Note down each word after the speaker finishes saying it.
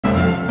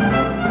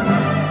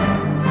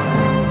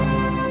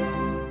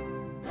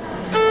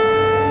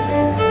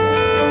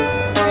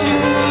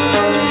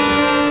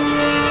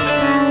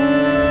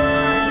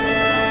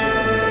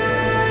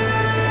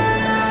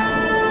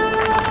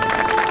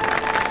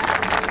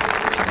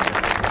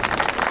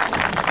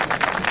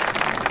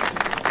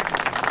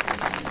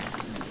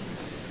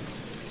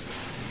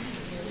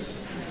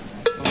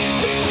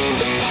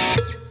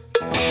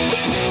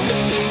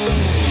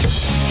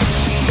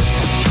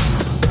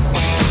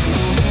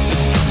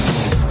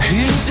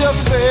your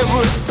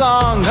favorite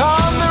song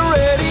on the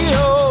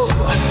radio.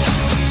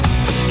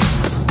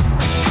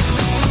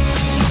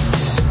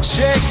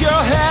 Shake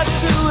your head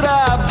to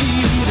the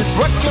beat, it's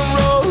rock and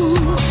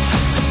roll.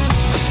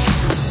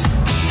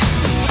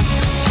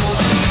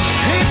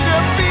 If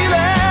you're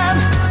feeling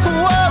the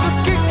world is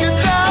kicking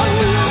down,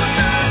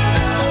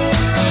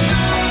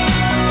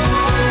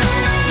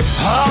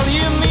 all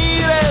you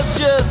need is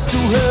just to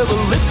have a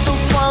little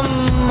fun.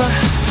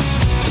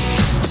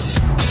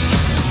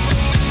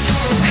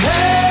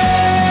 Hey,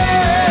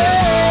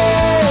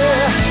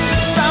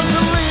 it's time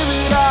to live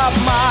it up,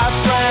 my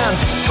friend.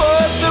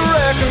 Put the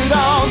record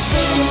on,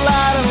 sing it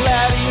loud and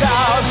let it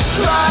out.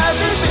 Life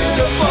is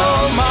beautiful,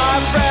 my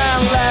friend,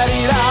 let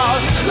it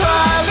out.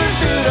 Life is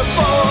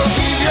beautiful,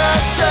 give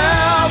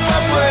yourself a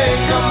break.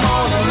 Come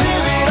on and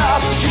live it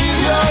up. Give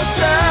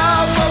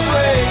yourself a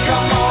break.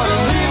 Come on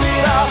and live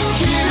it up.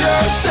 Give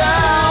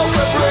yourself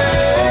a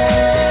break.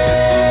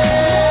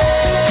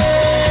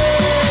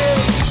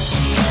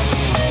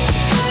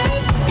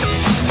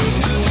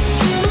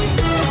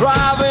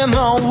 Driving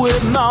on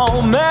with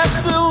no man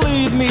to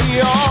lead me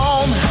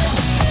on.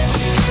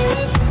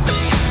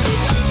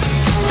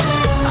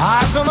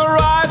 Eyes on the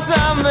rise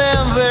and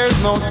then there's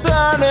no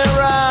turning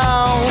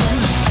around.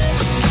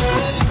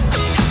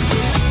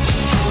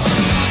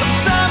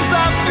 Sometimes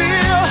I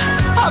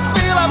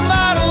feel I'm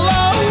not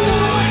alone.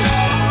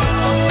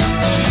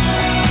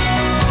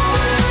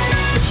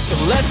 So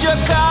let your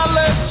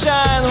colors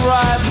shine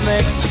right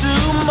next to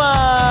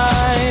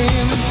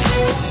mine.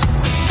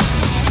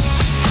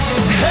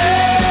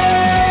 Hey,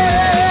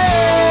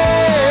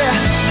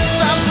 it's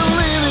time to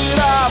live it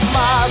up,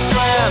 my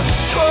friend.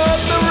 Put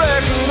the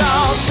record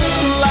on, sing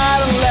it loud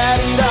and let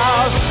it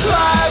out.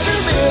 Life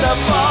is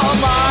beautiful,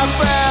 my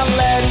friend,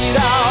 let it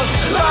out.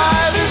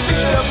 Life is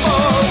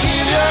beautiful,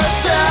 give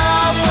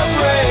yourself a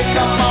break.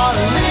 Come on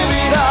and live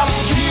it up.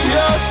 Give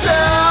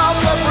yourself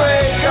a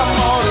break. Come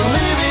on and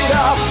live it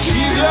up.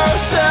 Give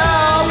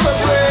yourself a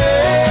break.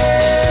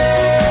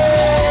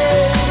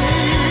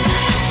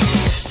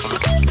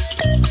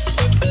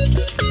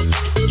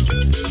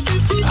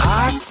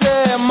 I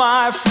say,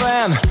 my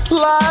friend,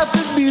 life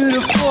is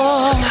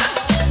beautiful.